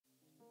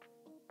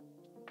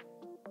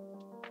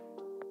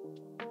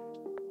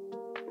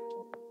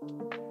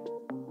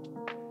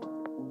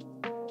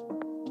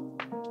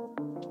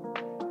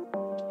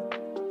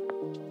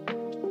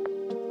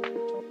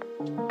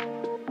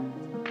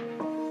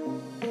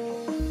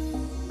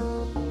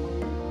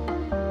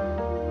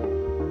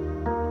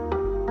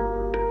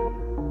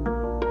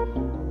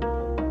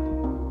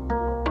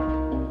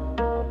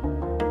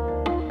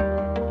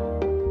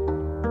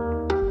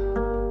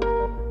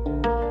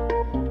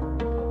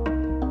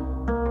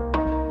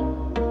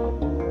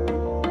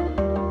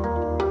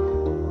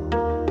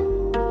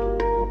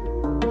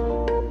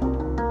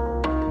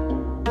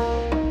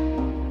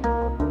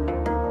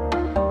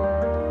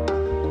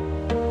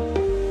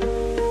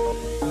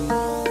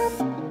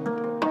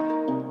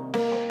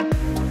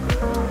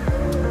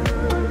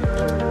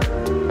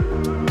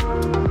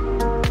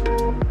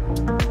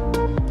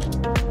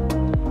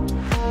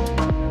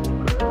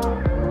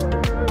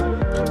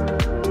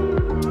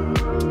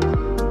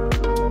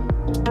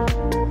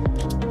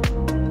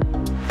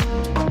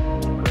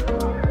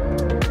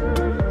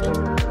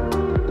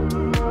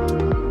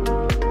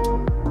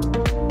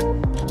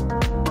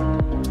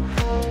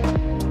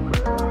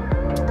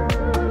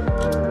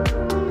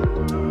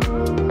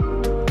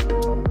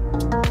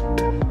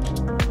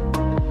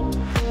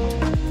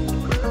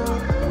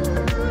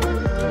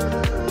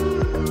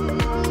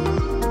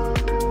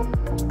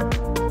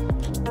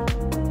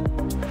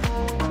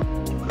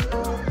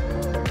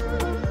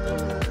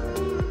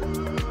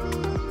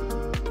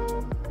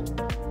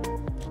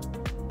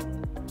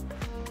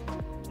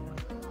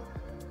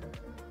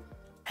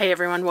Hey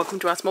everyone, welcome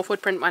to our small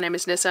footprint. My name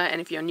is Nyssa, and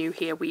if you're new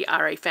here, we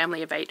are a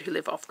family of 8 who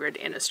live off-grid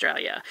in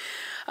Australia.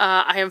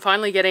 I am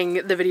finally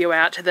getting the video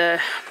out, the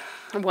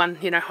one,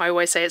 I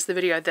always say it's the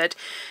video that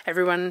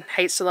everyone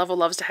hates to love or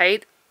loves to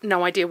hate.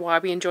 No idea why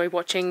we enjoy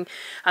watching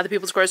other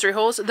people's grocery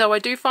hauls, though I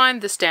do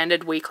find the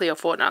standard weekly or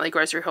fortnightly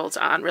grocery hauls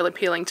aren't really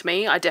appealing to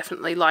me. I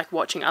definitely like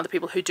watching other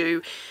people who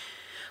do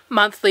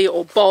monthly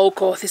or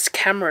bulk, or this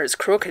camera is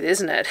crooked,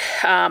 isn't it?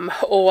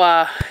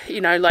 Or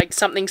like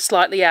something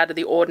slightly out of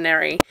the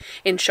ordinary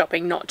in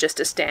shopping, not just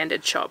a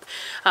standard shop.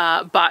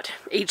 But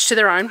each to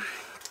their own.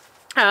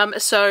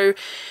 This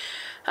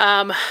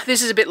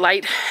is a bit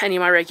late, any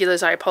of my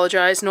regulars, I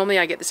apologise. Normally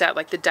I get this out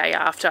like the day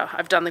after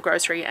I've done the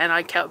grocery, and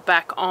I cut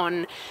back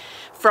on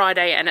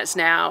Friday and it's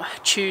now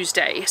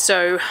Tuesday.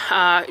 So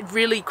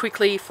really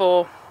quickly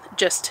for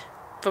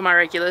my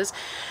regulars,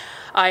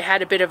 I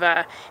had a bit of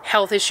a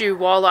health issue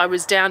while I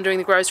was down doing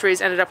the groceries,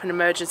 ended up in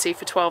emergency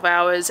for 12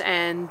 hours,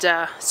 and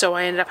so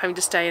I ended up having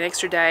to stay an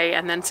extra day.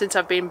 And then since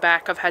I've been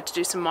back, I've had to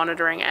do some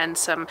monitoring and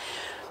some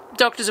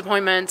doctor's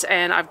appointments,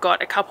 and I've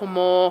got a couple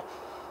more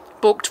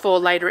booked for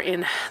later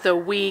in the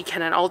week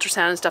and an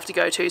ultrasound and stuff to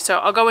go to. So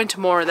I'll go into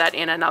more of that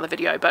in another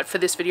video, but for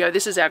this video,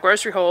 this is our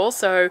grocery haul,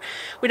 so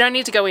we don't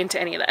need to go into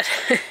any of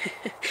that.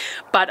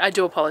 But I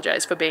do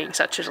apologise for being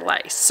such a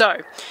delay. So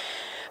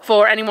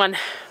for anyone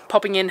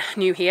popping in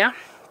new here,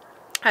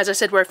 as I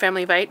said, we're a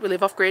family of 8. We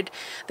live off-grid.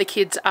 The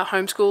kids are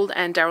homeschooled,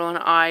 and Darryl and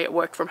I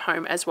work from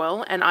home as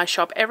well, and I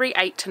shop every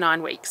 8 to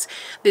 9 weeks.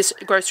 This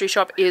grocery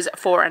shop is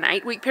for an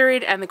 8-week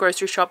period, and the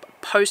grocery shop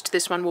post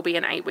this one will be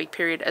an 8-week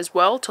period as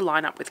well to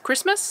line up with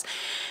Christmas.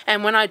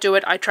 And when I do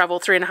it, I travel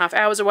 3.5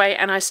 hours away,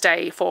 and I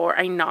stay for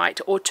a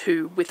night or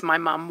two with my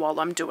mum while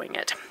I'm doing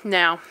it.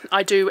 Now,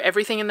 I do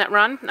everything in that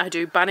run. I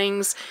do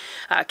Bunnings,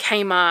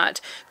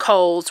 Kmart,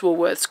 Coles,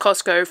 Woolworths,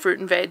 Costco, fruit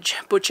and veg,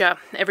 butcher,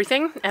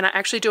 everything. And I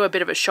actually do a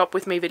bit of a shop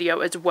with me video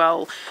as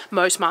well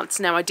most months.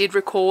 Now, I did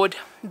record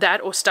that,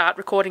 or start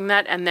recording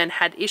that, and then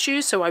had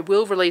issues, so I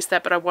will release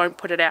that, but I won't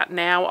put it out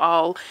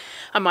now.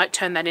 I might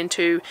turn that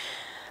into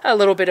a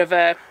little bit of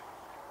a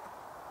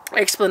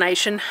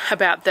explanation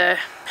about the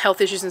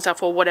health issues and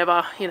stuff, or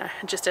whatever,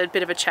 just a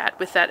bit of a chat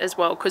with that as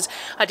well, because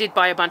I did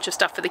buy a bunch of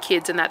stuff for the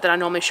kids and that I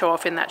normally show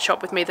off in that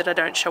shop with me that I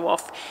don't show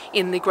off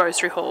in the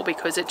grocery haul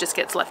because it just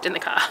gets left in the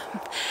car.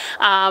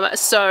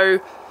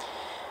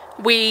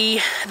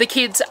 The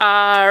kids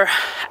are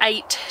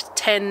 8,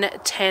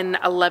 10,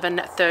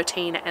 11,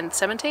 13 and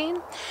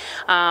 17,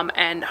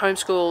 and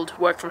homeschooled,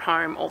 work from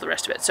home, all the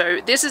rest of it.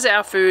 So this is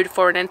our food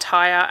for an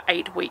entire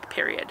 8-week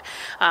period.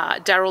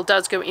 Darryl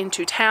does go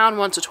into town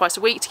once or twice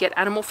a week to get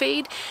animal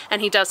feed,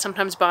 and he does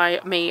sometimes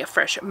buy me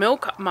fresh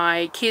milk.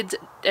 My kids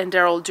and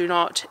Darryl do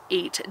not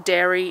eat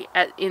dairy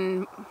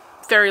in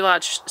very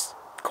large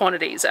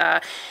quantities.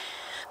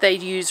 They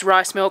use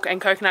rice milk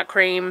and coconut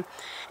cream,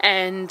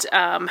 and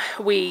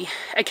we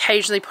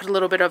occasionally put a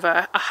little bit of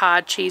a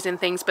hard cheese in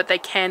things, but they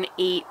can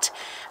eat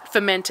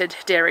fermented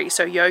dairy,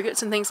 so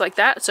yogurts and things like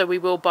that. So we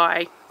will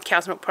buy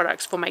cow's milk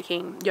products for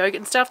making yogurt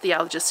and stuff. The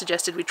allergist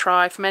suggested we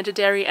try fermented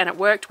dairy, and it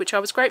worked, which I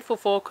was grateful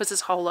for because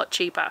it's a whole lot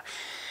cheaper.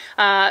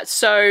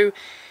 So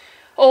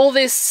all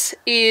this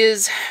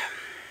is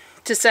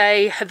to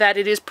say that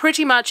it is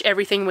pretty much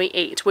everything we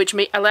eat, which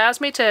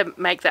allows me to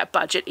make that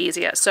budget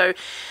easier. So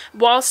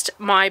whilst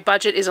my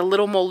budget is a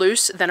little more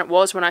loose than it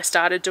was when I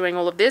started doing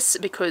all of this,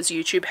 because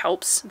YouTube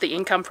helps, the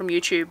income from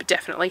YouTube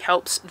definitely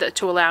helps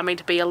to allow me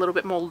to be a little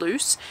bit more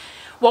loose,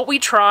 what we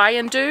try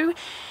and do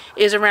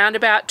is around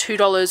about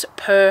 $2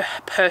 per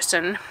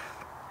person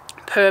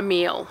per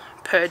meal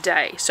per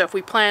day. So if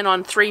we plan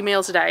on 3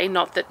 meals a day,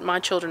 not that my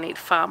children eat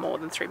far more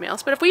than 3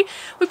 meals, but if we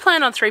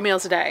plan on 3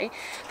 meals a day,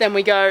 then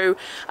we go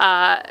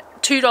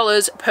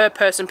 $2 per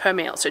person per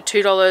meal. So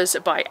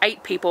 $2 by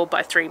 8 people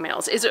by 3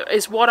 meals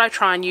is what I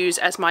try and use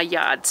as my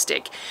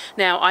yardstick.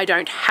 Now, I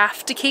don't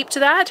have to keep to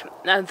that.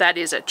 That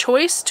is a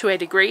choice to a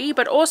degree,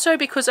 but also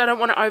because I don't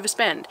want to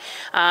overspend.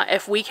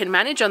 If we can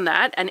manage on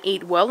that and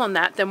eat well on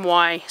that, then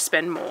why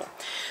spend more?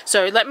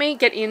 So let me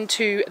get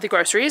into the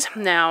groceries.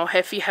 Now,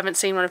 if you haven't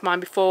seen one of mine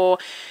before,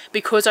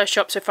 because I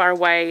shop so far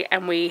away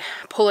and we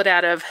pull it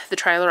out of the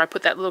trailer, I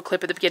put that little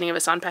clip at the beginning of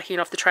us unpacking it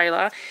off the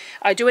trailer,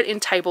 I do it in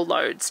table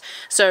loads.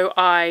 So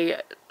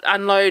I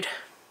unload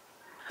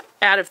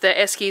out of the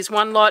Eskies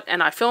one lot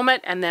and I film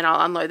it, and then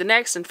I'll unload the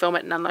next and film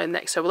it and unload the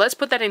next. So let's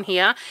put that in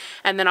here,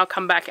 and then I'll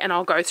come back and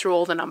I'll go through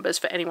all the numbers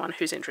for anyone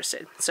who's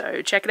interested.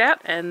 So check it out,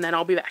 and then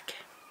I'll be back.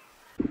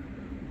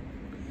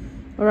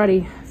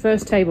 Alrighty,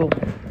 first table.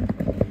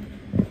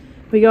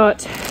 We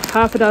got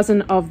half a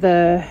dozen of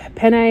the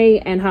penne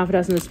and half a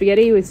dozen of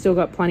spaghetti. We've still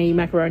got plenty of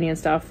macaroni and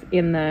stuff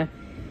in the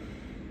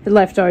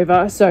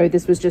leftover, so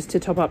this was just to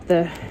top up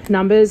the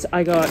numbers.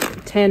 I got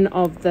 10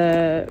 of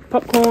the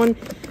popcorn.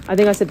 I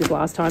think I said this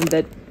last time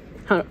that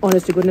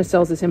Honest to Goodness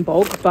sells this in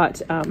bulk,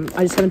 but I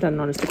just haven't done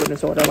an Honest to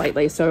Goodness order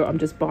lately, so I'm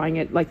just buying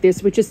it like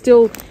this, which is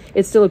still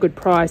a good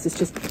price. It's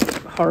just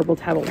horrible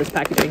to have all this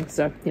packaging,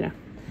 so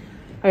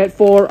I got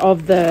 4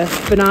 of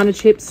the banana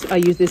chips. I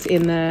use this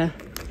in the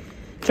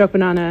choc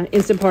banana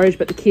instant porridge,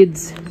 but the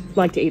kids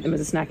like to eat them as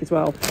a snack as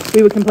well.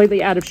 We were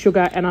completely out of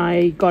sugar and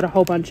I got a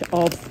whole bunch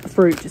of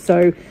fruit.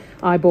 So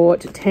I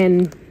bought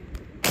 10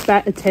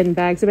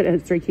 bags of it, and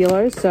it's 3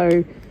 kilos.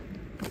 So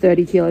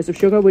 30 kilos of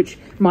sugar, which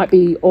might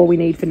be all we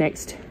need for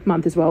next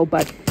month as well.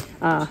 But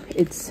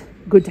it's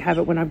good to have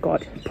it when I've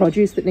got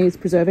produce that needs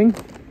preserving.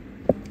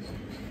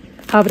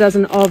 Half a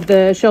dozen of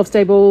the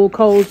shelf-stable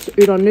Coles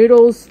udon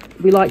noodles.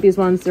 We like these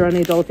ones. They're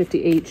only $1.50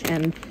 each,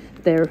 and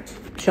they're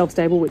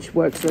shelf-stable, which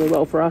works really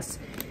well for us.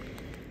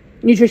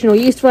 Nutritional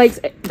yeast flakes.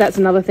 That's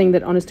another thing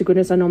that, honest to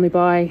goodness, I normally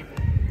buy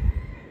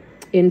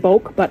in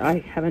bulk, but I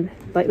haven't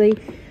lately.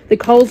 The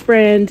Coles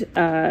brand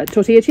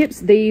tortilla chips.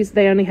 These,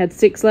 they only had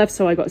 6 left,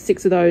 so I got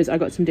 6 of those. I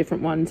got some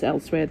different ones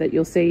elsewhere that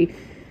you'll see.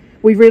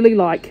 We really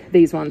like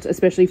these ones,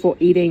 especially for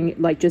eating,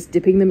 like just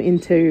dipping them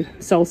into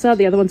salsa.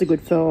 The other ones are good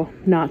for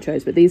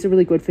nachos, but these are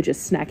really good for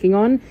just snacking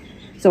on.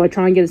 So I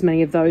try and get as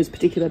many of those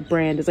particular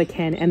brand as I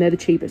can, and they're the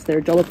cheapest.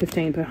 They're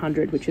 $1.15 per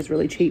 100, which is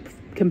really cheap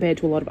compared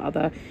to a lot of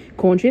other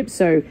corn chips.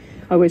 So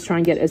I always try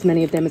and get as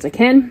many of them as I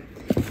can.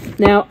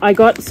 Now, I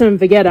got some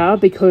Vegeta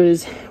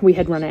because we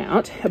had run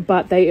out,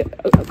 but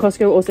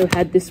Costco also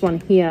had this one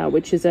here,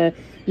 which is a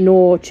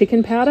Knorr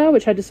chicken powder,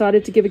 which I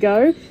decided to give a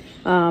go.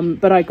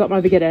 But I got my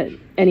Vegeta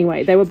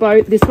anyway. They were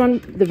both, the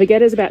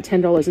Vegeta is about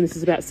 $10 and this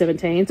is about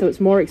 $17, so it's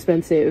more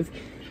expensive,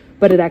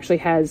 but it actually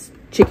has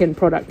chicken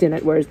product in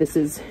it, whereas this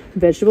is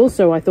vegetables.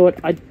 So I thought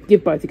I'd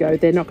give both a go.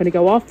 They're not going to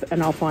go off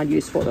and I'll find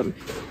use for them.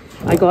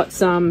 I got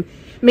some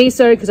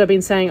miso because I've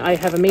been saying I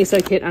have a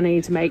miso kit. I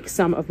need to make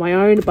some of my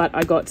own, but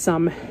I got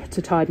some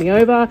to tide me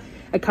over.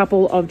 A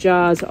couple of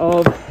jars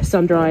of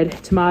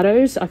sun-dried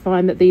tomatoes. I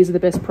find that these are the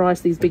best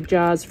price, these big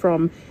jars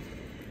from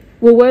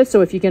Woolworths,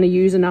 so if you're going to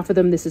use enough of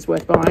them, this is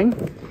worth buying.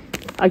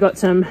 I got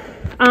some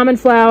almond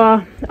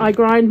flour. I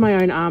grind my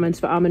own almonds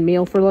for almond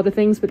meal for a lot of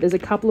things, but there's a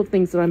couple of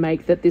things that I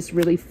make that this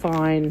really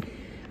fine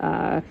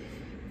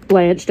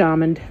blanched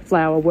almond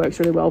flour works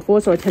really well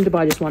for, so I tend to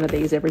buy just one of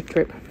these every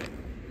trip.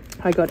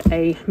 I got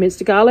a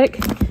minced garlic.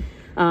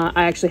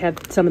 I actually have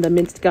some of the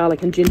minced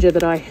garlic and ginger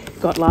that I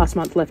got last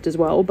month left as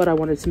well, but I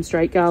wanted some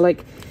straight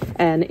garlic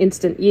and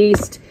instant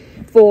yeast.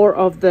 4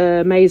 of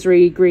the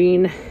Maisery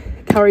green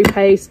curry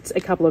pastes, a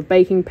couple of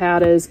baking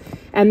powders,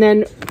 and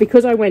then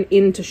because I went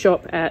in to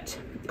shop at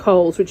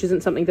Coles, which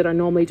isn't something that I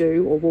normally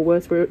do, or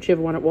Woolworths,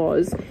 whichever one it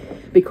was,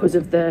 because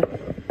of the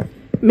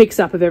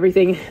mix-up of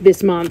everything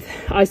this month,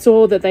 I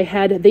saw that they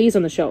had these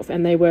on the shelf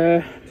and they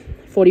were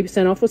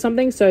 40% off or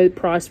something, so the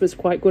price was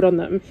quite good on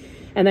them.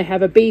 And they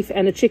have a beef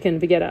and a chicken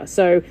Vegeta,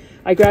 so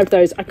I grabbed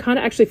those. I kind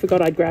of actually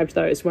forgot I'd grabbed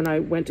those when I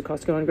went to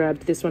Costco and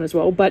grabbed this one as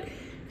well, but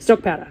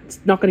stock powder, it's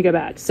not going to go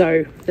bad,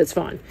 so that's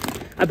fine.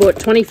 I bought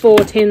 24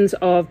 tins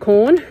of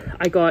corn.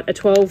 I got a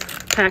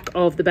 12 pack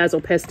of the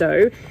basil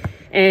pesto,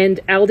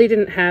 and Aldi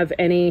didn't have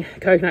any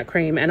coconut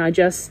cream, and I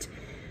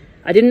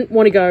didn't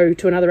want to go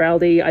to another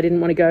Aldi. I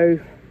didn't want to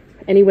go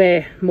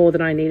anywhere more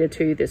than I needed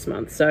to this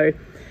month, so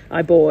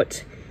I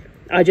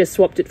just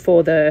swapped it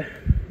for the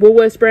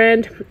Woolworths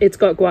brand. It's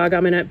got guar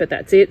gum in it, but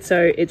that's it,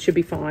 so it should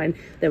be fine.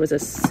 There was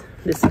this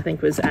I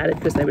think was added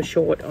because they were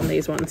short on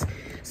these ones,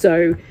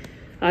 so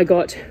I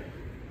got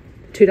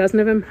 2 dozen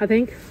of them, I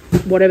think,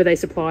 whatever they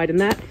supplied in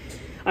that.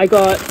 I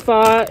got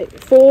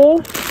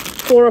 4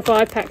 or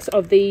 5 packs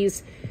of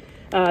these,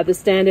 the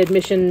standard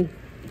Mission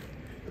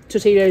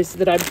tortillas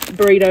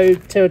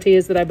burrito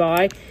tortillas that I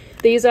buy.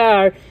 These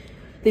have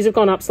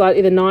gone up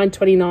slightly. They're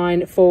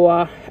 $9.29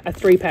 for a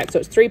 3-pack, so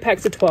it's 3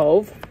 packs of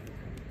 12.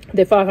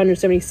 They're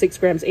 576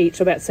 grams each,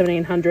 so about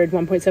 1,700,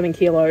 1.7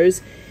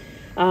 kilos.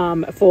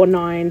 For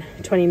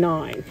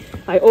 $9.29.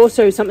 I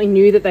also, something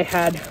new that they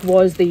had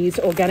was these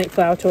organic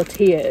flour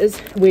tortillas,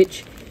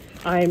 which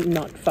I'm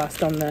not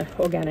fussed on the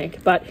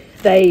organic, but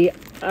the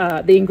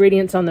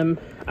ingredients on them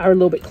are a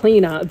little bit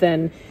cleaner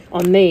than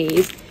on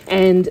these,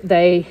 and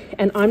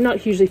I'm not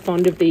hugely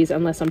fond of these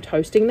unless I'm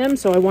toasting them,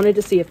 so I wanted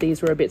to see if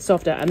these were a bit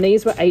softer, and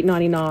these were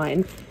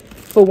 $8.99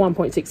 for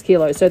 1.6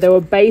 kilos, so they were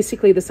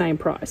basically the same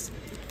price.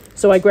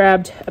 So I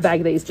grabbed a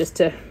bag of these just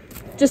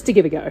to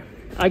give a go.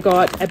 I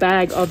got a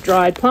bag of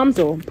dried plums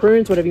or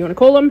prunes, whatever you want to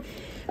call them,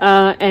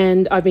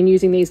 and I've been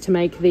using these to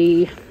make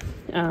the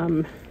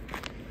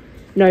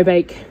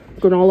no-bake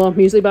granola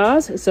muesli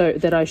bars so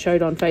that I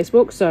showed on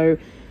Facebook. So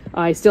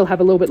I still have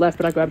a little bit left,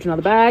 but I grabbed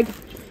another bag,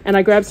 and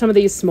I grabbed some of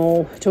these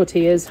small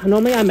tortillas.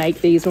 Normally I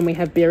make these when we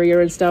have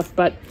birria and stuff,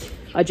 but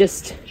I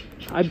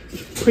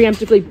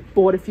preemptively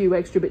bought a few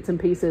extra bits and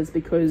pieces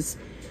because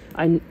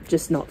I'm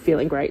just not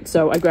feeling great.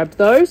 So I grabbed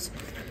those,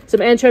 some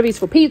anchovies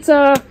for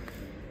pizza,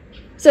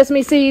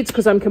 sesame seeds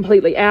because I'm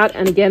completely out,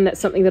 and again that's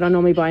something that I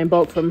normally buy in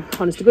bulk from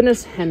honest to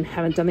goodness and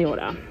haven't done the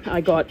order.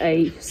 I got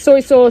a soy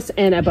sauce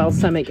and a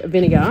balsamic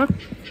vinegar.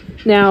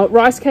 Now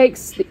rice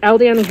cakes,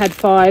 Aldi only had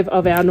 5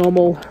 of our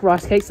normal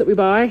rice cakes that we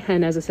buy,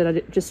 and as I said,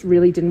 I just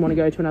really didn't want to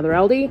go to another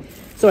Aldi,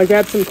 so I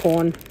grabbed some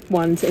corn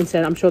ones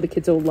instead. I'm sure the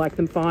kids will like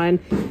them fine.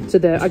 So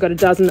I got a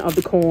dozen of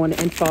the corn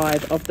and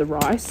 5 of the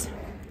rice.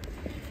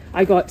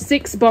 I got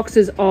 6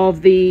 boxes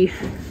of the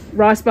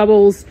rice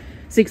bubbles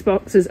 6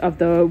 boxes of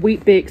the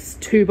Wheat Bix,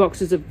 2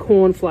 boxes of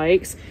corn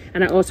flakes,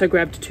 and I also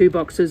grabbed 2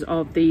 boxes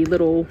of the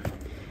little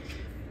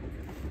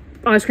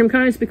ice cream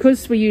cones.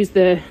 Because we use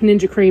the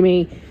Ninja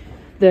Creamy,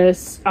 the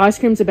ice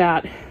cream's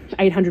about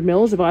 800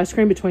 mils of ice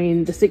cream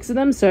between the 6 of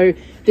them, so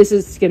this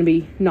is going to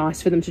be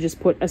nice for them to just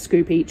put a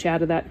scoop each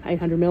out of that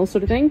 800 mils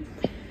sort of thing.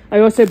 I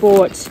also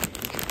bought,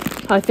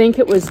 I think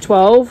it was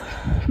 12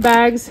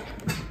 bags,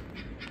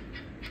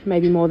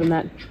 maybe more than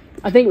that.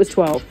 I think it was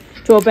 12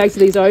 bags of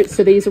these oats.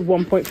 So these are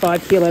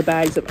 1.5 kilo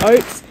bags of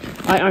oats.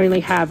 I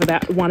only have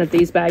about 1 of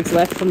these bags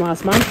left from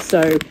last month,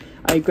 so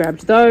I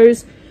grabbed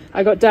those.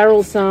 I got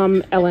Darryl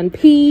some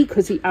LNP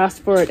because he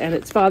asked for it, and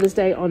it's Father's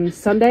Day on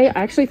Sunday.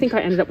 I actually think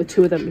I ended up with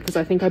 2 of them because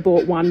I think I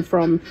bought 1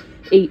 from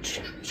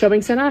each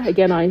shopping centre.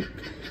 Again, I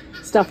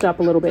stuffed up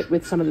a little bit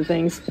with some of the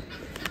things.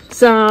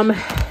 Some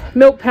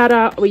milk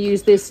powder. We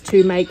use this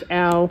to make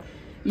our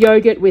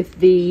yogurt with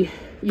the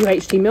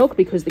UHT milk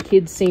because the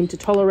kids seem to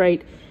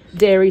tolerate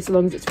dairy so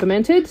long as it's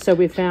fermented. So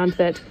we've found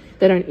that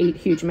they don't eat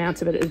huge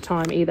amounts of it at a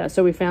time either.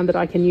 So we found that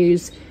I can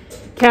use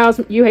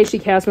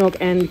UHT cow's milk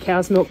and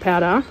cow's milk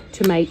powder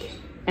to make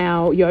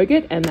our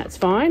yogurt, and that's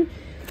fine.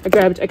 I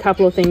grabbed a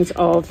couple of things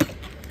of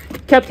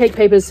cupcake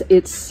papers.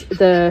 It's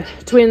the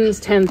twins'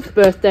 10th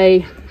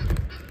birthday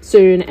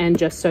soon, and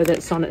just so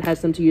that Sonnet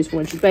has them to use for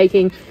when she's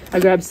baking. I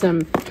grabbed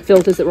some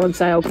filters that were on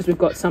sale because we've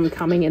got some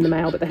coming in the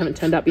mail, but they haven't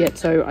turned up yet,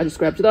 so I just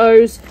grabbed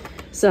those.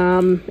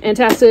 Some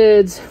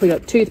antacids. We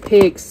got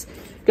toothpicks,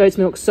 goat's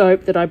milk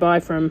soap that I buy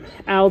from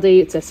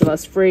Aldi. It's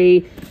SLS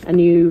free. A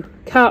new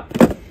cup.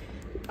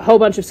 A whole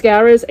bunch of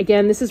scourers.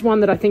 Again, this is one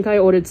that I think I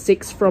ordered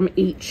 6 from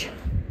each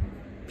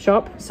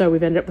shop, so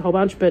we've ended up with a whole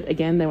bunch, but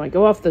again, they won't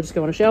go off. They'll just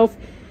go on a shelf.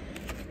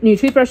 New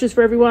toothbrushes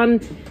for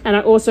everyone. And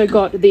I also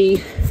got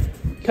the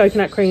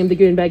coconut cream, the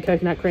Goon Bag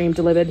coconut cream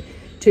delivered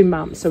to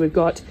Mum. So we've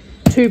got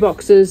 2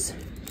 boxes.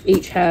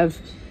 Each have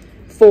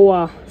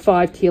 4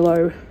 5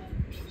 kilo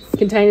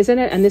containers in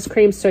it, and this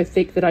cream's so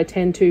thick that I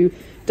tend to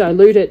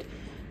dilute it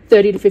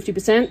 30 to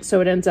 50%, so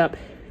it ends up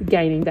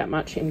gaining that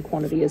much in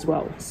quantity as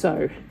well.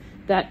 So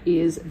that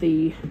is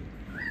the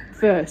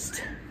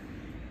first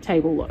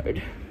table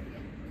load.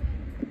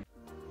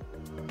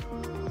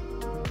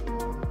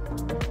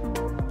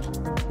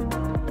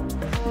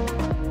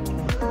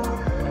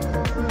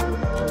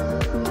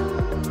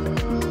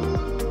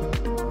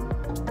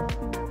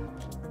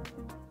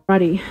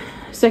 Righty,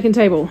 second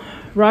table,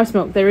 rice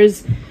milk.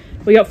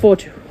 We got 4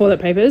 toilet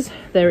papers.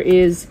 There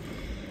is,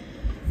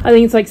 I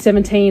think it's like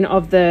 17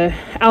 of the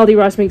Aldi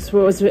rice mix.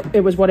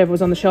 It was whatever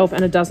was on the shelf,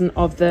 and a dozen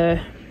of the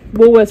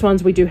Woolworths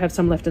ones. We do have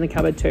some left in the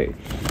cupboard too.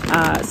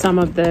 Some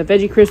of the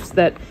veggie crisps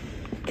that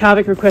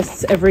Kavik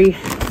requests every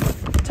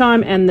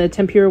time, and the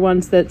tempura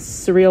ones that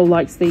Surreal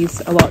likes these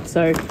a lot,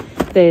 so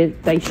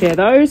they share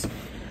those.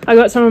 I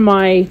got some of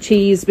my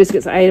cheese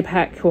biscuits. I ate a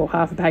pack or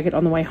half a packet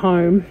on the way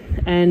home,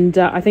 and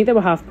I think they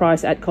were half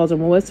price at Coles and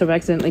Woolworths, so I've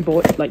accidentally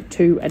bought like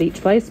 2 at each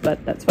place,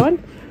 but that's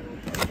fine.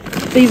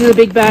 These are the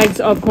big bags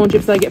of corn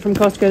chips that I get from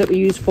Costco that we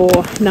use for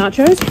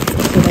nachos,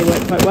 so they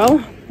work quite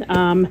well.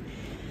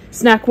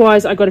 Snack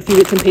wise, I got a few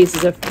bits and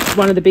pieces of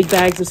one of the big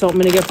bags of salt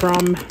and vinegar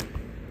from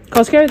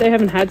Costco. They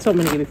haven't had salt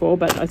and vinegar before,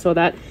 but I saw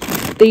that.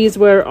 These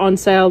were on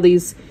sale,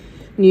 these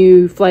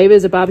new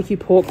flavors, a barbecue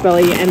pork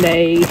belly and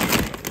a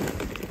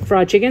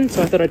fried chicken,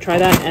 so I thought I'd try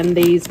that, and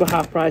these were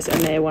half price, and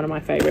they're one of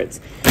my favorites.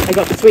 I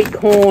got the sweet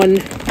corn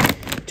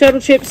turtle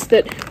chips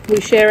that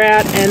we share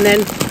out, and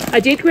then I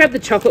did grab the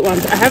chocolate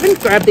ones. I haven't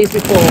grabbed these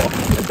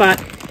before,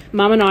 but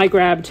Mum and I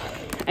grabbed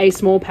a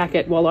small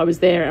packet while I was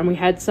there, and we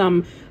had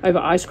some over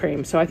ice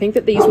cream, so I think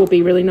that these will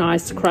be really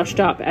nice crushed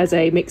up as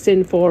a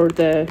mix-in for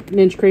the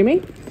Ninja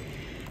Creamy,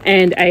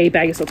 and a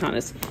bag of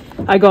sultanas.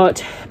 I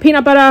got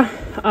peanut butter.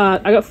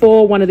 I got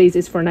 4. One of these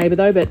is for a neighbour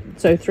though, but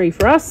so 3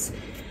 for us.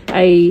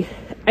 A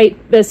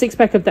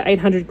 6-pack of the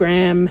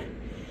 800-gram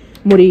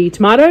Muri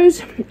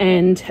tomatoes,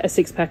 and a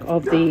 6-pack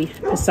of the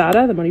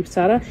passata, the Muri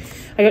passata.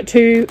 I got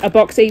a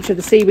box each of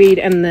the seaweed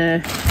and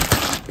the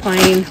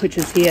plain, which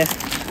is here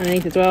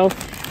underneath as well.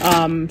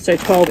 So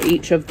 12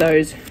 each of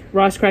those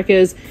rice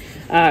crackers.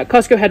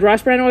 Costco had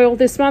rice bran oil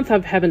this month. I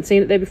haven't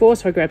seen it there before,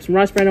 so I grabbed some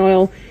rice bran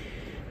oil.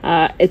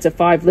 It's a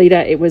 5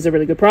 litre. It was a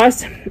really good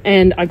price.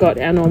 And I got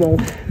our normal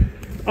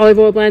olive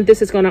oil blend. This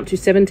has gone up to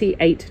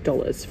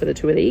 $78 for the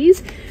 2 of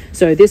these.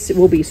 So this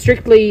will be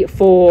strictly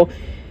for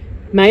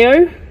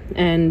mayo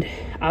and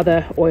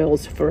other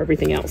oils for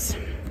everything else.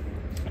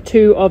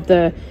 2 of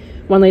the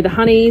 1 litre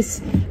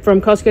honeys from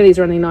Costco. These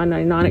are only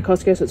 $9.99 at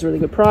Costco, so it's a really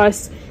good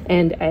price.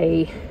 And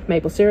a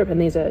maple syrup, and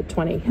these are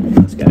 $20 at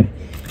Costco.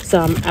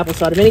 Some apple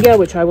cider vinegar,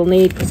 which I will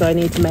need because I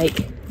need to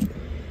make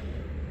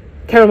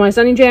caramelized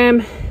onion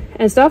jam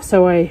and stuff,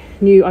 so I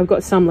knew I've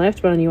got some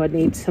left, but I knew I'd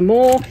need some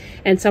more.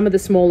 And some of the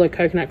smaller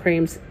coconut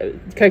creams,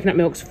 coconut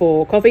milks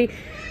for coffee.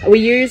 We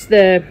use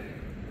the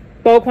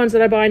bulk ones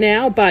that I buy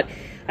now, but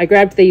I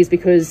grabbed these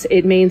because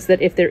it means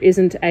that if there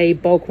isn't a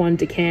bulk one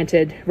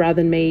decanted,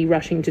 rather than me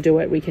rushing to do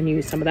it, we can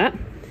use some of that.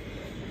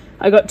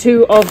 I got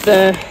 2 of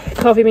the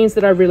coffee beans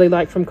that I really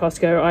like from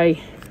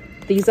Costco.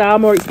 These are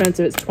more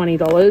expensive. It's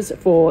 $20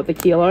 for the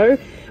kilo,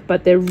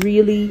 but they're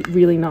really,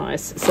 really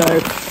nice. So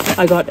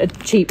I got a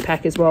cheap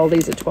pack as well.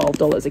 These are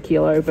 $12 a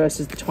kilo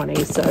versus the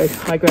 20. So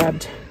I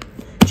grabbed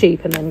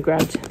cheap and then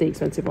grabbed the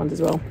expensive ones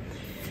as well.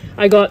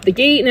 I got the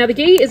ghee. Now the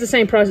ghee is the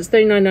same price. It's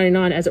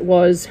 $39.99 as it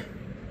was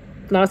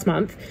last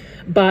month,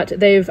 but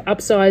they've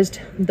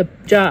upsized the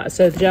jar.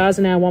 So the jars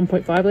are now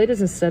 1.5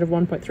 litres instead of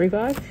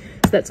 1.35. So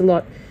that's a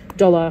lot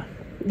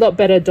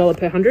better dollar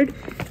per 100.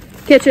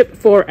 Ketchup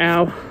for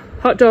our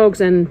hot dogs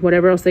and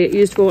whatever else they get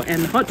used for,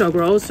 and the hot dog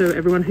rolls. So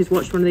everyone who's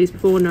watched one of these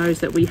before knows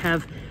that we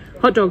have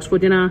hot dogs for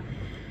dinner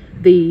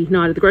the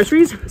night of the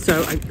groceries.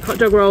 So hot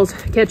dog rolls,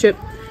 ketchup.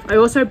 I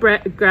also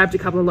grabbed a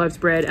couple of loaves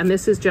of bread, and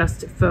this is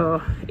just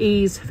for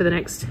ease for the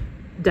next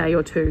day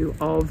or two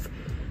of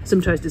some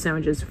toasted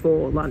sandwiches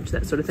for lunch,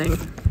 that sort of thing.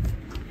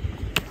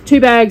 2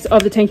 bags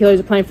of the 10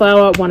 kilos of plain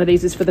flour. One of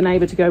these is for the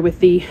neighbour to go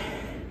with the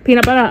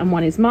peanut butter, and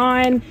one is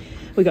mine.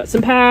 We got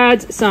some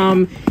pads,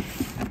 some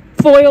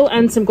foil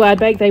and some Glad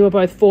Bake. They were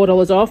both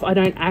 $4 off. I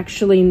don't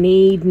actually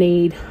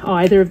need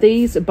either of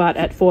these, but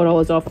at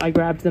 $4 off I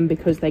grabbed them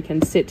because they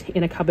can sit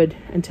in a cupboard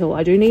until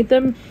I do need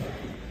them.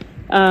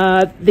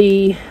 I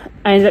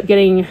ended up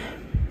getting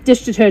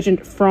dish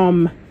detergent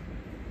from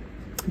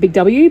Big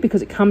W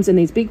because it comes in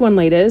these big 1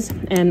 litres,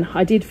 and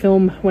I did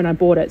film when I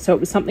bought it, so it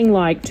was something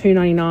like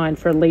 $2.99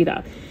 for a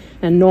litre,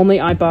 and normally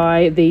I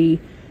buy the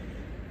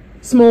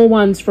small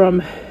ones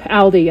from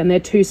Aldi and they're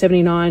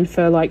 $2.79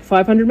 for like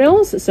 500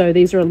 mils. So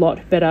these are a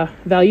lot better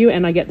value,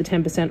 and I get the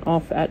 10%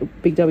 off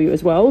at Big W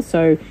as well,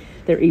 so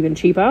they're even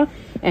cheaper.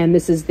 And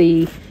this is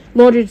the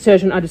laundry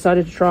detergent I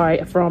decided to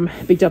try from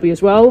Big W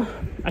as well.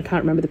 I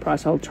can't remember the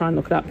price, I'll try and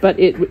look it up, but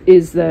it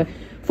is the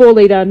 4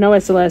 litre, no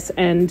SLS,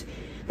 and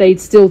they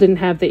still didn't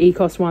have the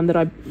ECOS one that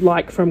I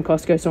like from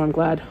Costco, so I'm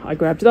glad I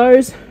grabbed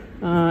those.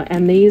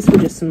 And these were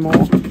just some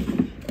more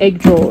egg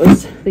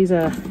drawers. These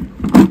are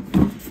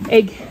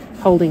egg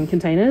holding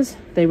containers.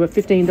 They were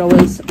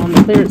 $15 on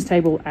the clearance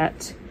table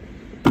at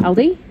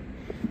Aldi.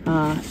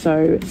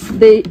 So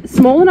they're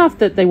small enough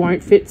that they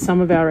won't fit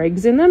some of our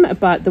eggs in them,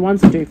 but the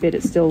ones that do fit,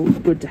 it's still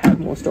good to have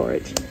more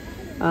storage.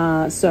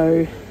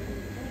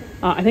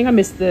 I think I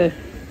missed the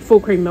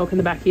full cream milk in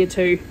the back here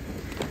too.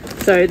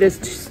 So there's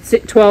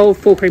 12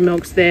 full cream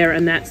milks there,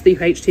 and that's the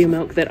UHT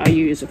milk that I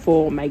use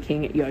for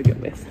making yogurt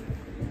with.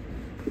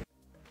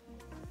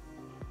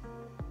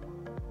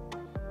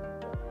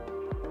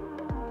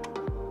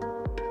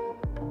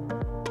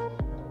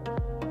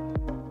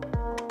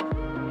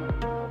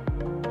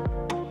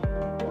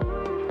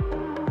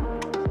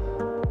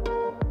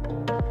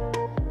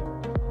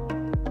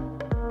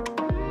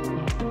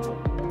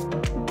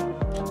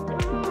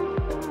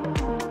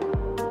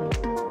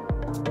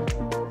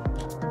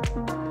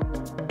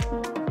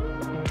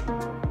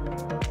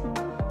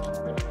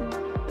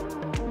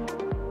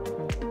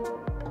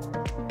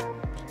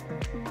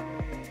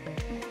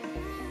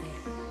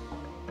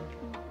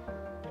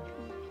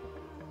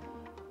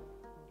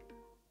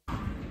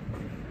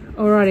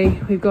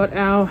 Alrighty, we've got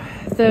our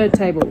third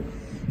table.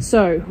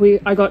 So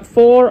I got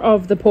 4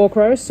 of the pork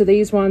roast. So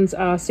these ones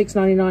are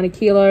 $6.99 a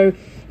kilo.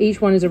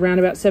 Each one is around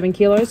about 7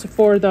 kilos. So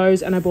 4 of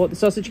those, and I bought the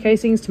sausage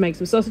casings to make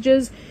some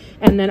sausages,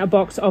 and then a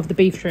box of the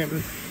beef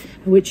trim,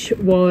 which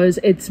was,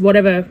 it's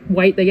whatever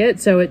weight they get.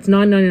 So it's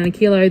 $9.99 a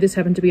kilo. This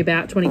happened to be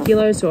about 20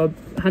 kilos, so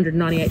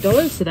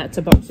 $198. So that's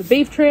a box of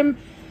beef trim.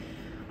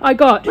 I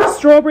got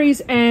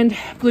strawberries and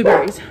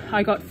blueberries.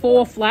 I got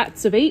 4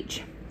 flats of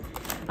each.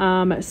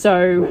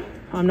 So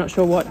I'm not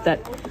sure what that,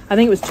 I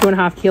think it was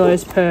 2.5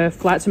 kilos per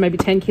flat, so maybe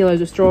 10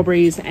 kilos of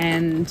strawberries,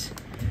 and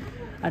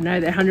I don't know,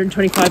 they're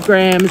 125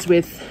 grams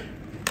with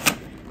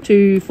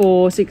 2,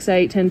 4, 6,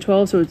 8, 10,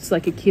 12, so it's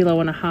like 1.5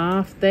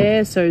 kilos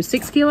there, so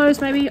 6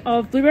 kilos maybe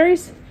of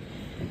blueberries.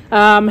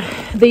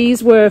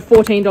 These were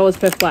 $14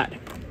 per flat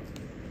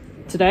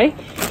today.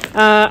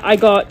 I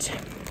got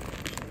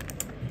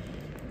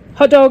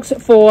hot dogs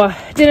for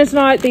dinner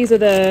tonight. These are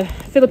the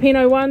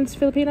Filipino ones.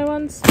 I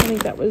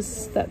think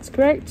that's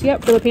correct.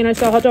 Yep, Filipino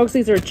style hot dogs.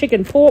 These are a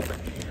chicken pork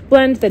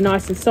blend. They're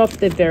nice and soft.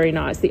 They're very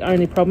nice. The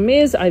only problem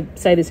is, I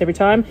say this every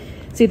time,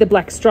 see the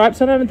black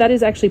stripes on them? That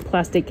is actually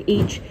plastic.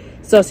 Each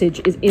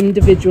sausage is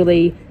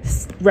individually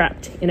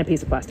wrapped in a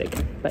piece of plastic.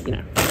 But you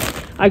know,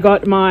 I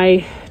got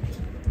my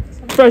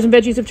frozen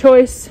veggies of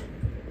choice.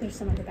 There's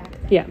some on the back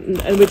there.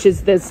 Yeah, which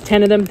is, there's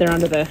 10 of them. They're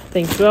under the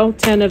thing as well.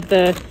 10 of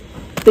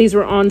these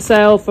were on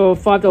sale for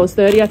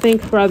 $5.30, I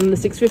think, rather than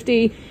the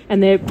 $6.50,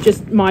 and they're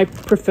just my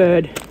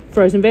preferred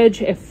frozen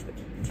veg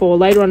for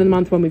later on in the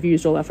month when we've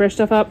used all our fresh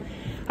stuff up.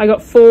 I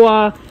got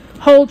 4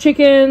 whole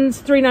chickens,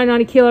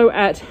 $3.99 a kilo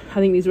at, I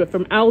think these were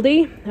from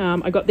Aldi.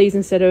 I got these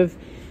instead of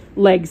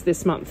legs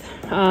this month,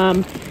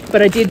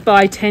 but I did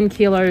buy 10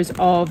 kilos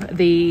of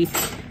the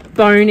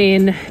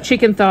bone-in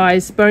chicken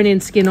thighs, bone-in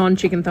skin-on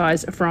chicken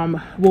thighs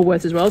from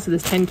Woolworths as well, so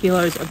there's 10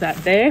 kilos of that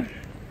there.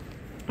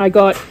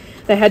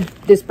 They had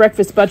this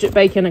breakfast budget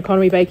bacon,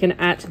 economy bacon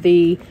at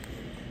the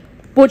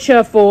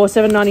butcher for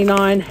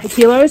 $7.99 a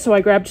kilo, so I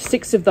grabbed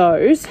 6 of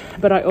those,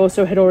 but I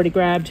also had already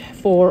grabbed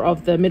 4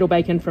 of the middle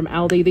bacon from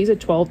Aldi. These are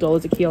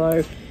 $12 a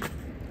kilo,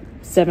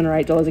 $7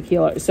 or $8 a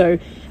kilo, so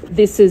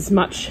this is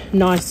much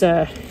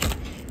nicer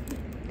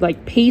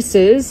like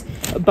pieces,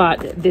 but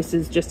this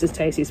is just as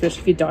tasty,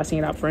 especially if you're dicing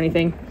it up for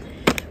anything.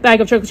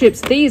 Bag of chocolate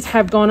chips. These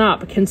have gone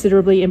up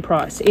considerably in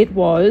price. It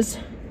was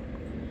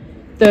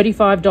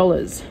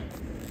 $35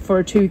 for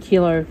a 2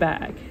 kilo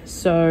bag.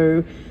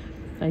 So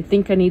I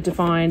think I need to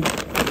find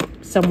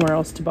somewhere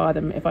else to buy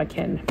them if I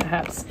can,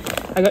 perhaps.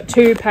 I got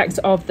 2 packs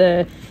of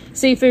the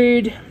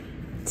seafood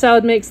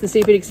salad mix, the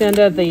seafood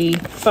extender, the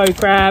faux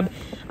crab.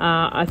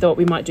 I thought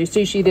we might do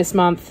sushi this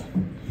month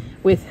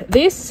with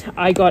this.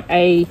 I got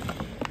a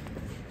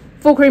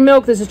full cream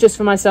milk. This is just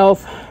for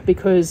myself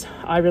because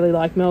I really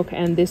like milk,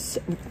 and this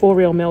For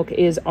Real milk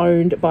is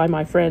owned by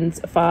my friend's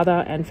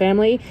father and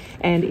family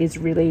and is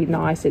really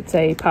nice. It's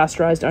a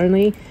pasteurized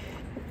only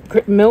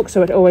milk,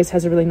 so it always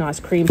has a really nice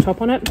cream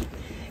top on it.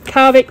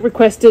 Kavik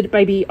requested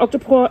baby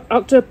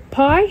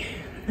octopi.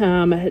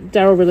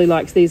 Darryl really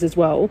likes these as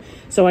well,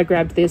 so I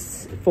grabbed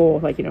this for,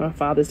 like, you know, a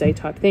Father's Day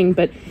type thing,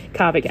 but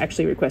Kavik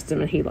actually requested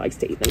them and he likes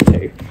to eat them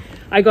too.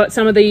 I got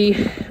some of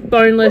the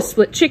boneless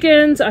split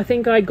chickens. I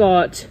think I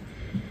got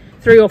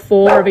 3 or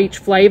 4 of each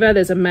flavor.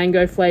 There's a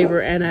mango flavor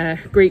and a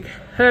Greek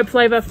herb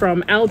flavor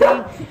from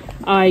Aldi.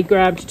 I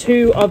grabbed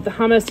 2 of the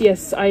hummus.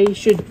 Yes, I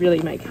should really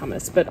make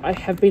hummus, but I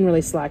have been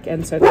really slack,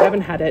 and so they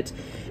haven't had it.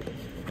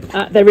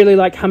 They really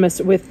like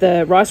hummus with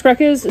the rice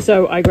crackers,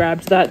 so I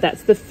grabbed that.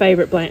 That's the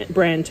favorite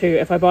brand too.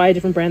 If I buy a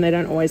different brand, they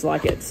don't always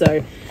like it.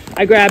 So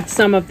I grabbed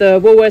some of the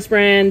Woolworths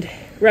brand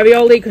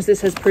ravioli because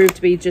this has proved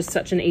to be just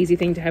such an easy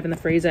thing to have in the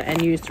freezer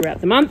and use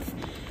throughout the month.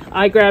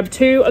 I grabbed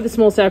 2 of the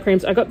small sour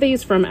creams. I got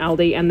these from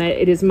Aldi, and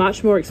it is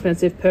much more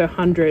expensive per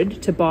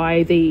 100 to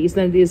buy these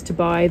than it is to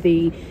buy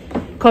the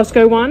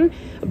Costco one.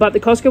 But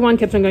the Costco one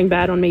kept on going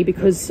bad on me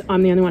because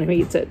I'm the only one who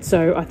eats it.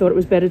 So I thought it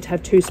was better to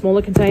have 2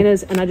 smaller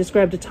containers, and I just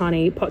grabbed a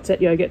tiny pot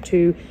set yogurt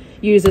to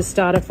use as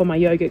starter for my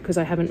yogurt because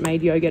I haven't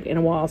made yogurt in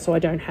a while, so I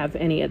don't have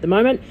any at the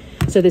moment.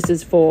 So this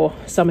is for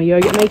summer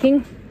yogurt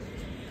making.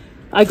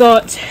 I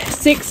got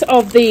 6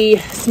 of the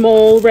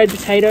small red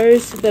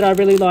potatoes that I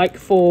really like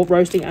for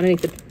roasting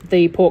underneath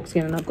the pork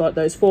skin, and I've got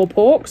those 4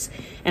 porks,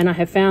 and I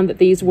have found that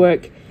these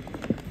work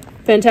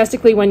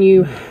fantastically when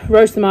you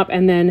roast them up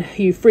and then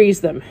you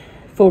freeze them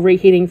for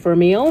reheating for a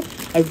meal.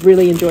 I've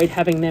really enjoyed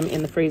having them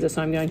in the freezer,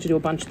 so I'm going to do a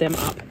bunch of them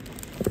up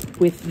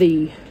with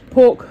the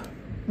pork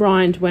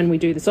rind when we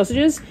do the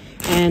sausages,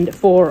 and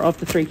 4 of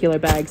the 3 kilo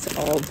bags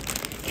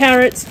of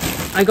carrots.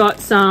 I got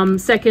some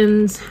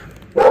seconds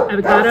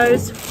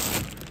avocados.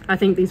 I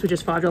think these were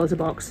just $5 a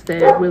box.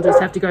 We'll just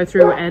have to go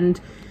through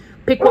and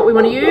pick what we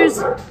want to use,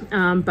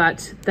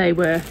 but they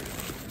were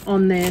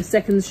on their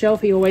seconds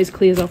shelf. He always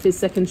clears off his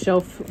second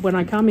shelf when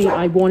I come.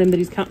 I warn him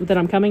that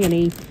I'm coming, and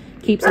he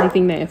keeps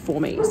anything there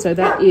for me. So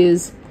that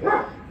is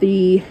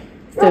the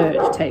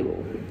 3rd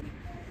table.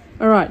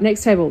 All right,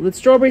 next table. The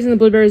strawberries and the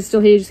blueberries are still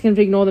here. Just going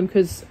to ignore them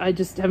because I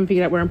just haven't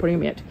figured out where I'm putting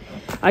them yet.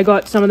 I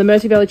got some of the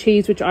Mersey Valley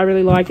cheese, which I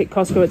really like. At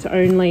Costco, it's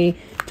only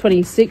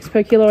 26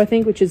 per kilo, I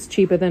think, which is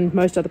cheaper than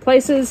most other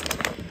places.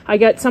 I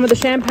got some of the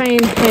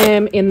champagne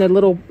ham in the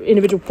little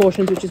individual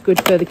portions, which is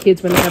good for the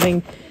kids when they're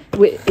having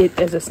it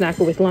as a snack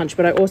or with lunch.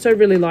 But I also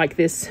really like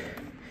this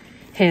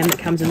ham that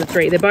comes in the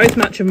 3. They're both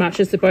much of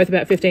muches. They're both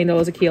about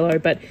 $15 a kilo,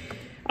 but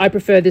I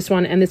prefer this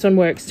one, and this one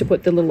works to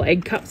put the little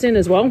egg cups in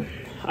as well.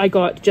 I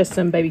got just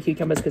some baby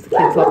cucumbers because the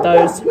kids love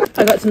those.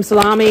 I got some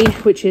salami,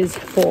 which is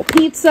for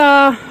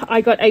pizza.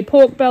 I got a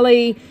pork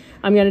belly.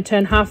 I'm going to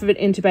turn half of it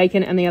into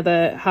bacon, and the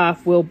other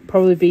half will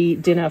probably be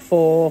dinner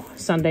for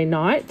Sunday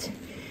night.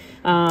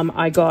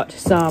 I got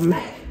some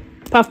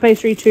puff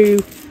pastry,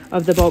 2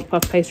 of the bulk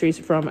puff pastries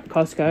from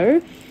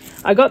Costco.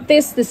 I got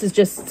this. This is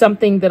just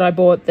something that I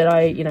bought that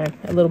a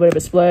little bit of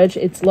a splurge.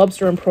 It's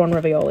lobster and prawn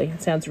ravioli.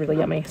 It sounds really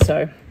yummy,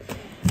 so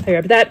I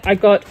grabbed that. I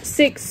got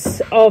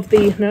 5,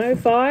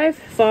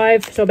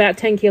 so about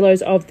 10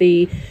 kilos of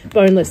the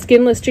boneless,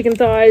 skinless chicken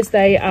thighs.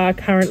 They are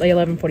currently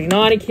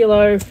 $11.49 a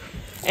kilo,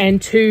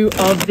 and 2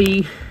 of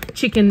the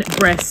chicken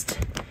breast,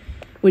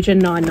 which are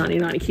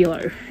 $9.99 a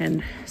kilo,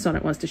 and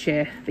Sonnet wants to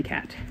share the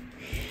cat.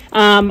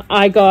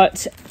 I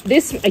got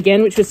this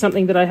again, which was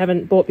something that I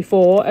haven't bought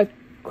before, a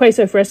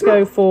queso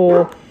fresco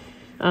for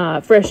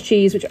fresh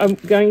cheese, which I'm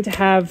going to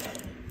have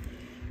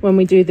when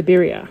we do the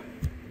birria.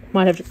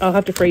 I'll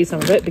have to freeze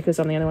some of it because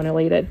I'm the only one who'll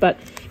eat it, but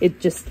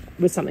it just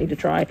was something to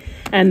try.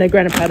 And the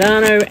grana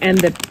padano and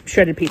the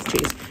shredded pizza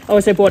cheese. I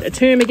also bought a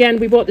tomb again.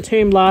 We bought the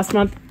tomb last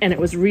month and it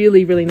was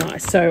really, really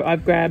nice. So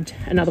I've grabbed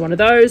another one of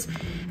those,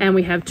 and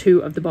we have 2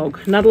 of the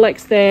bulk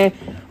Nuttalex there.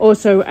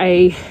 Also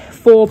a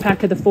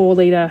 4-pack of the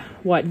 4-litre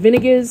white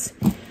vinegars.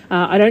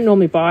 I don't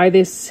normally buy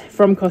this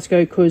from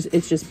Costco because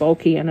it's just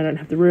bulky and I don't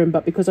have the room,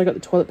 but because I got the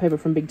toilet paper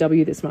from Big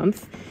W this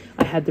month,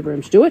 I had the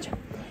room to do it.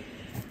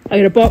 I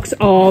got a box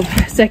of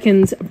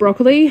seconds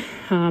broccoli.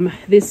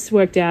 This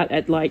worked out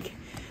at, like,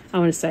 I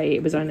want to say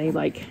it was only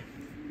like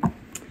a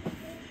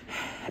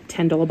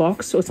 $10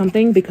 box or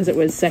something because it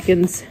was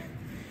seconds,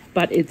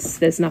 but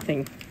there's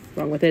nothing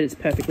wrong with it. It's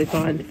perfectly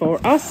fine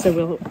for us, so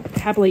we'll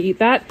happily eat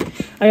that.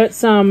 I got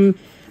some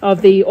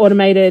of the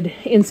automated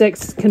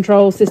insect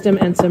control system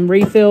and some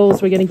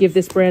refills. We're going to give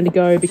this brand a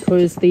go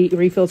because the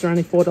refills are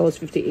only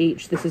 $4.50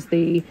 each. This is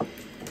the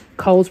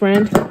Coles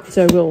brand,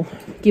 so we'll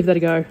give that a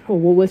go, or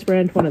Woolworths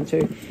brand, one of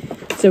the two.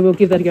 So we'll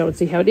give that a go and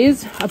see how it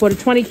is. I bought a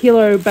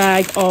 20-kilo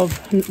bag of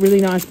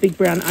really nice big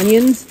brown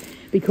onions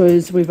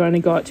because we've only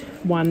got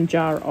 1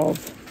 jar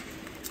of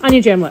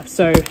onion jam left,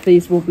 so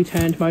these will be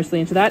turned mostly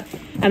into that.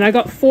 And I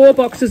got 4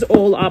 boxes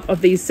all up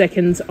of these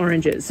Seconds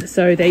oranges,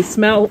 so they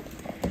smell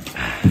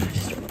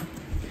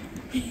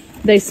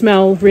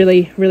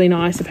really, really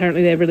nice.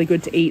 Apparently they're really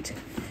good to eat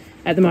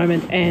at the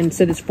moment, and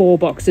so there's 4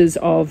 boxes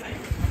of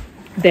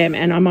them,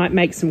 and I might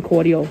make some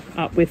cordial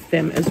up with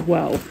them as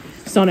well.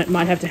 Sonnet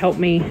might have to help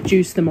me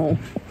juice them all.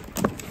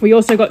 We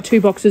also got 2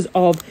 boxes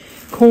of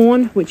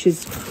corn, which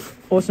is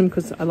awesome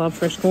because I love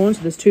fresh corn,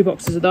 so there's 2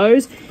 boxes of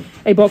those.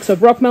 A box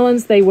of rock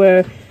melons. They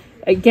were,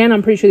 again,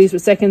 I'm pretty sure these were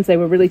Seconds. They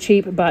were really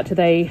cheap, but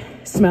they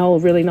smell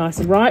really nice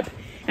and ripe.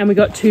 And we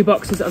got 2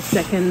 boxes of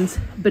Seconds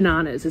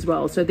bananas as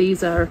well. So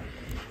these are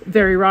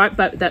very ripe,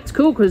 but that's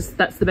cool because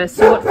that's the best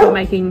sort for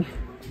making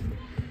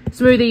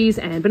smoothies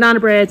and banana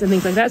breads and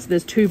things like that. So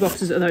there's 2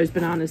 boxes of those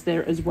bananas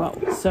there as well.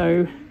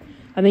 So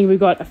I think we've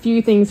got a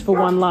few things for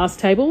one last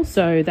table.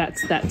 So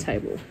that's that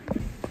table.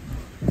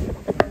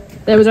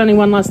 There was only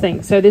one last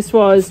thing. So this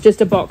was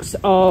just a box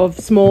of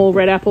small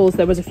red apples.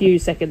 There was a few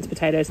Seconds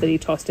potatoes that he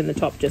tossed in the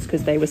top just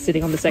because they were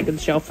sitting on the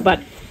Seconds shelf. But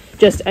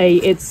just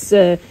it's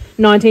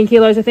 19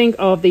 kilos, I think,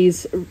 of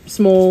these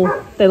small,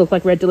 they look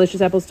like red delicious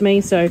apples to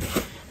me. So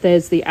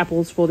there's the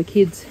apples for the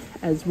kids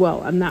as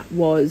well. And that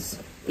was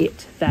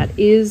it. That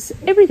is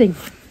everything.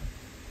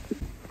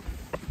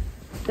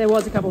 There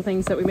was a couple of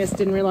things that we missed,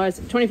 didn't realise.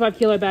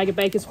 25-kilo bag of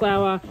baker's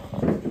flour.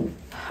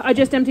 I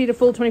just emptied a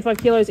full 25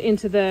 kilos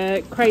into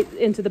the crate,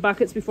 into the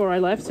buckets before I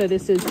left. So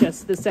this is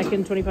just the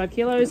second 25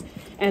 kilos.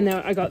 And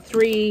then I got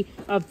 3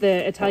 of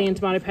the Italian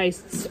tomato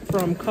pastes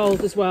from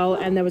Coles as well.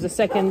 And there was a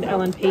second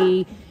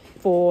LNP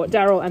for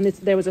Darryl. And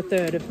there was a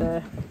third of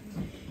the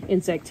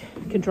insect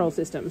control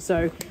system.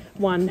 So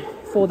 1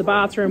 for the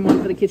bathroom,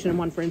 1 for the kitchen, and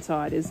 1 for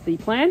inside is the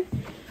plan.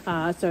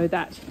 So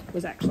that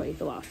was actually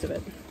the last of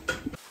it.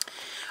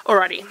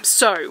 Alrighty,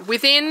 so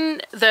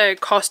within the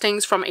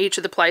costings from each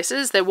of the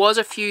places, there was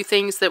a few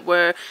things that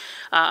were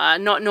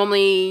not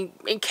normally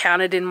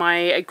counted in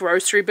my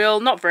grocery bill.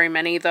 Not very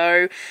many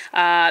though.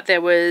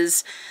 There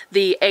was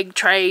the egg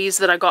trays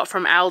that I got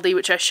from Aldi,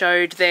 which I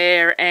showed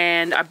there,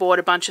 and I bought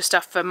a bunch of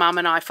stuff for Mum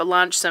and I for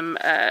lunch, some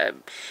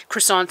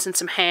croissants and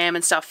some ham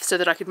and stuff, so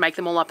that I could make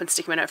them all up and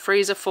stick them in her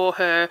freezer for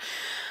her.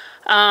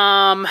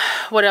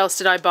 What else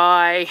did I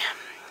buy?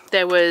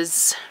 There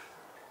was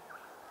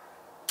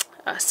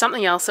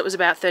something else that was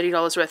about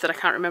 $30 worth that I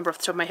can't remember off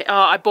the top of my head. Oh,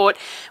 I bought,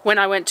 when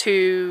I went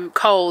to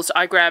Coles,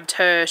 I grabbed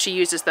her, she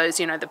uses those,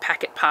 you know, the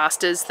packet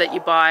pastas that you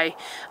buy,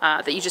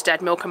 that you just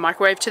add milk and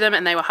microwave to them,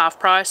 and they were half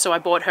price, so I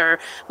bought her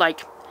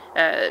like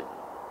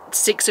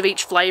 6 of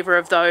each flavour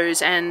of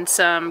those, and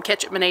some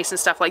ketchup mayonnaise and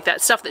stuff like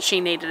that, stuff that she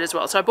needed as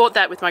well. So I bought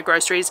that with my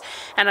groceries,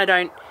 and I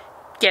don't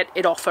get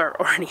it offer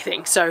or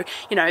anything, so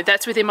you know,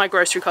 that's within my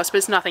grocery cost, but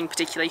it's nothing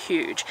particularly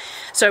huge.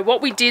 So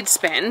what we did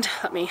spend,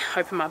 let me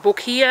open my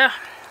book here.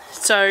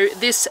 So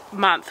this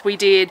month we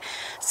did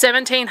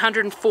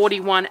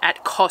 $1,741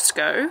 at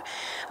Costco,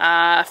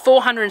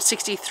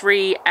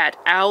 $463 at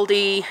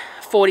Aldi,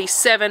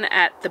 $47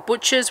 at the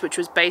butcher's, which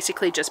was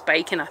basically just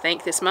bacon, I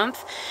think, this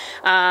month,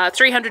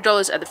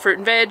 $300 at the fruit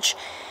and veg,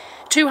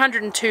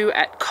 $202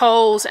 at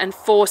Coles, and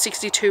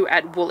 $462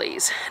 at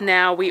Woolies.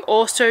 Now we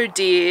also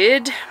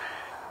did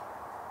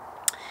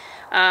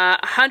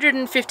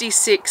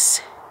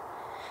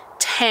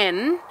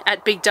 $156.10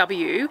 at Big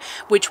W,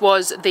 which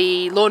was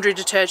the laundry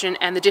detergent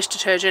and the dish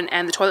detergent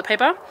and the toilet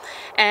paper,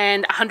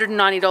 and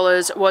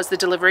 $190 was the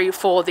delivery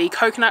for the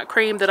coconut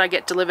cream that I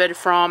get delivered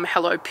from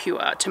Hello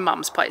Pure to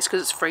Mum's place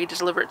because it's free to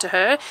deliver it to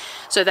her.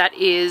 So that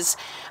is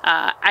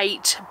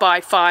 8 by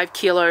 5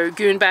 kilo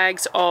goon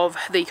bags of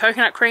the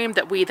coconut cream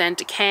that we then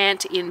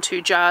decant into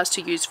jars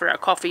to use for our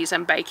coffees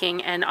and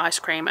baking and ice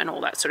cream and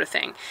all that sort of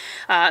thing.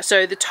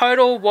 So the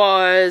total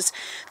was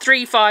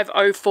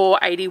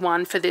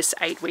 $3,504.81 for this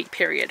 8-week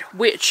period,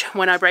 which,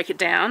 when I break it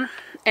down,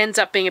 ends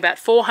up being about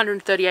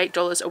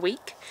 $438 a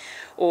week,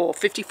 or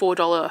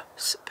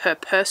 $54 per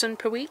person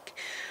per week,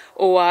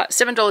 or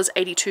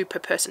 $7.82 per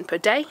person per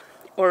day,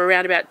 or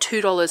around about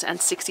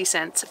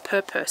 $2.60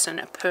 per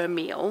person per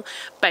meal,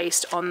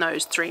 based on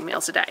those 3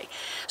 meals a day.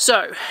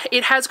 So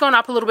it has gone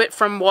up a little bit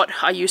from what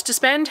I used to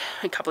spend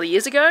a couple of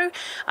years ago,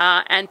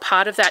 and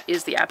part of that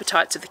is the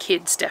appetites of the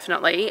kids,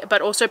 definitely,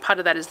 but also part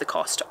of that is the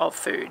cost of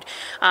food.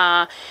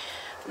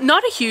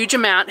 Not a huge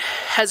amount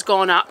has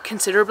gone up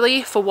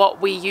considerably for what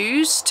we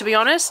use, to be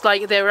honest.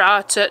 Like, there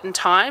are certain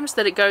times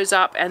that it goes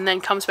up and then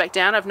comes back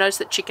down. I've noticed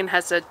that chicken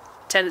has a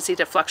tendency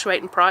to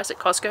fluctuate in price at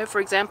Costco, for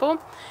example.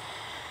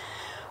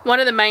 One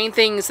of the main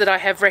things that I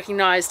have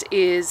recognized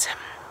is,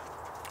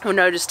 or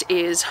noticed,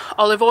 is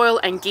olive oil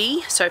and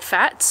ghee, so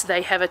fats.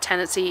 They have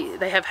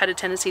had a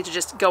tendency to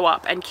just go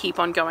up and keep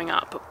on going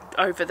up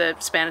over the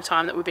span of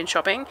time that we've been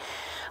shopping.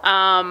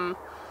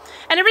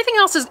 And everything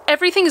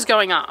is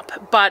going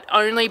up, but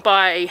only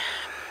by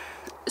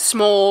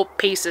small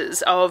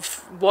pieces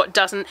of what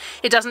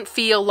it doesn't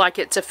feel like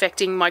it's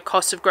affecting my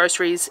cost of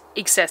groceries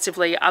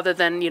excessively, other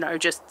than, you know,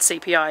 just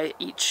CPI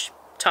each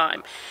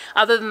time,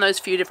 other than those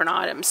few different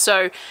items.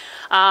 So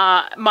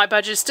my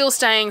budget is still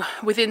staying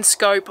within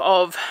scope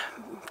of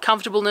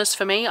comfortableness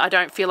for me. I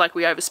don't feel like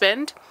we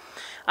overspend.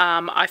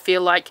 I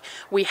feel like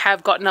we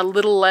have gotten a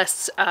little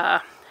less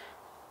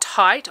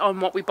tight on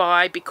what we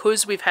buy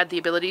because we've had the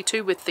ability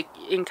to, with the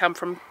income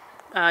from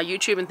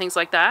YouTube and things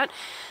like that.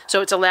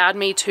 So it's allowed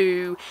me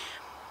to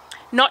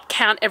not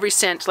count every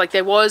cent. Like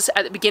there was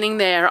at the beginning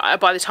there,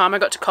 by the time I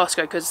got to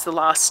Costco, because it's the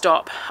last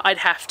stop, I'd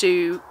have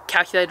to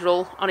calculate it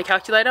all on a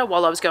calculator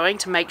while I was going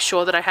to make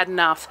sure that I had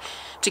enough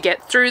to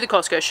get through the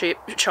Costco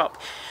shop,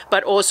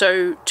 but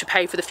also to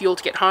pay for the fuel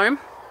to get home.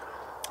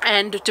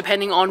 And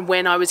depending on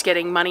when I was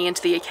getting money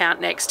into the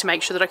account next, to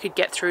make sure that I could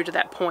get through to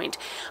that point.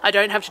 I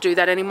don't have to do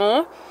that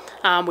anymore.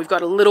 We've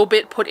got a little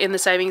bit put in the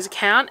savings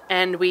account,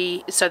 and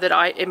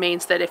it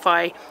means that if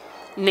I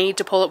need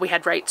to pull it, we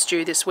had rates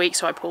due this week,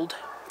 so I pulled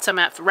some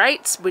out for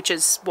rates, which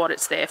is what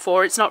it's there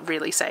for. It's not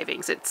really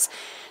savings, it's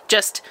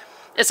just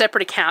a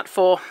separate account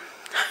for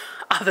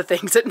other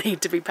things that need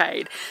to be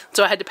paid.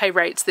 So I had to pay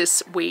rates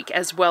this week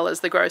as well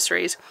as the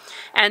groceries.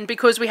 And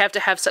because we have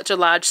to have such a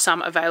large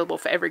sum available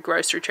for every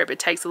grocery trip, it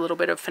takes a little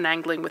bit of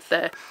finagling with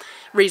the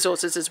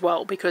resources as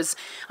well, because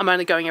I'm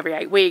only going every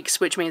 8 weeks,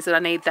 which means that I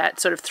need that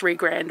sort of $3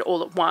 grand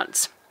all at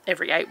once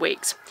every 8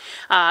 weeks.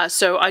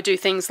 So I do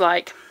things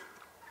like,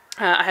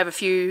 I have a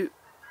few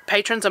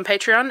patrons on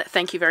Patreon.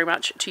 Thank you very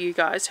much to you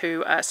guys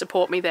who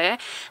support me there,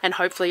 and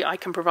hopefully I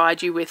can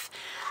provide you with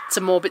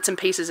some more bits and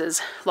pieces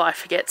as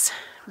life gets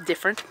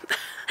different.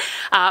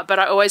 But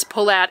I always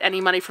pull out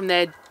any money from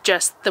there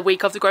just the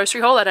week of the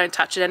grocery haul. I don't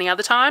touch it any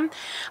other time.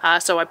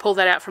 So I pull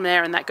that out from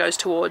there, and that goes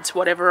towards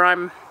whatever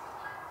I'm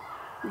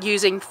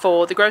using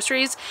for the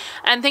groceries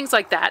and things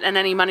like that. And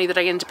any money that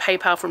I get into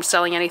PayPal from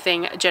selling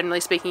anything, generally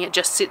speaking, it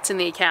just sits in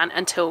the account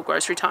until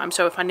grocery time.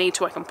 So if I need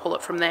to, I can pull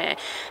it from there,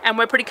 and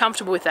we're pretty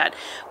comfortable with that.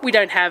 We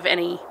don't have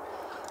any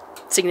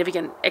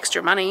significant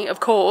extra money,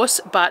 of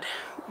course, but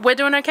we're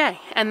doing okay,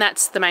 and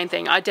that's the main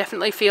thing. I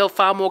definitely feel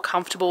far more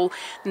comfortable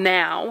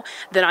now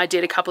than I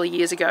did a couple of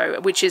years ago,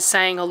 which is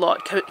saying a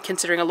lot,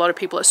 considering a lot of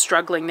people are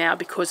struggling now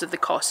because of the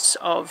costs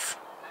of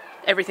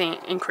everything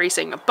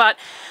increasing. But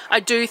I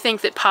do think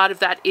that part of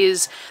that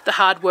is the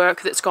hard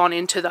work that's gone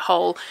into the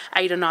whole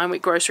 8 or 9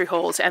 week grocery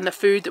hauls, and the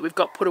food that we've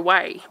got put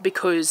away,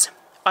 because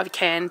I've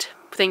canned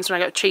things when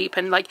I got cheap,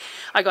 and like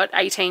I got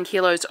 18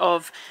 kilos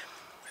of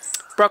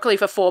broccoli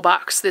for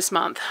 $4 this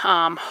month,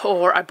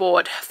 or I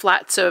bought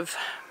flats of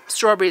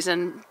strawberries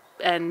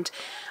and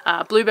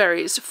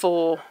blueberries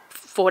for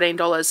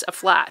 $14 a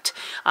flat.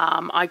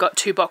 I got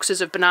 2 boxes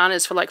of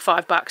bananas for like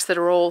 $5 that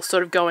are all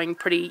sort of going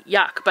pretty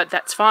yuck, but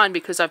that's fine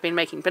because I've been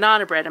making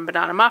banana bread and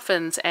banana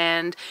muffins,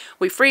 and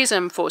we freeze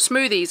them for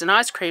smoothies and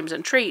ice creams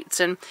and treats.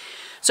 And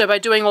so by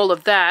doing all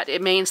of that,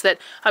 it means that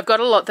I've got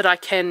a lot that I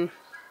can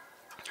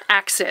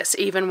access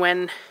even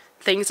when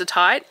things are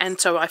tight, and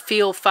so I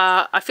feel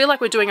like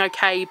we're doing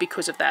okay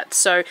because of that.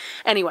 So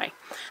anyway,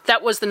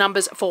 that was the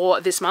numbers for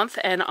this month,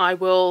 and I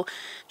will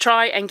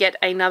try and get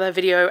another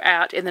video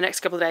out in the next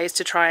couple of days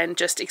to try and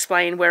just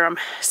explain where I'm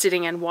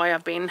sitting and why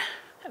I've been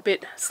a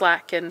bit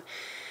slack, and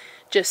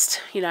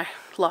just, you know,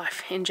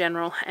 life in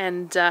general.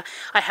 And I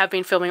have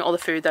been filming all the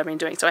food that I've been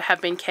doing, so I have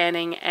been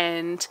canning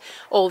and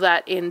all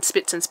that in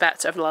spits and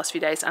spats over the last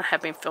few days, and I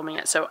have been filming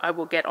it, so I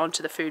will get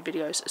onto the food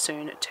videos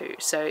soon too.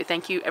 So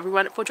thank you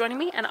everyone for joining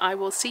me, and I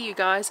will see you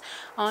guys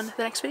on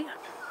the next video.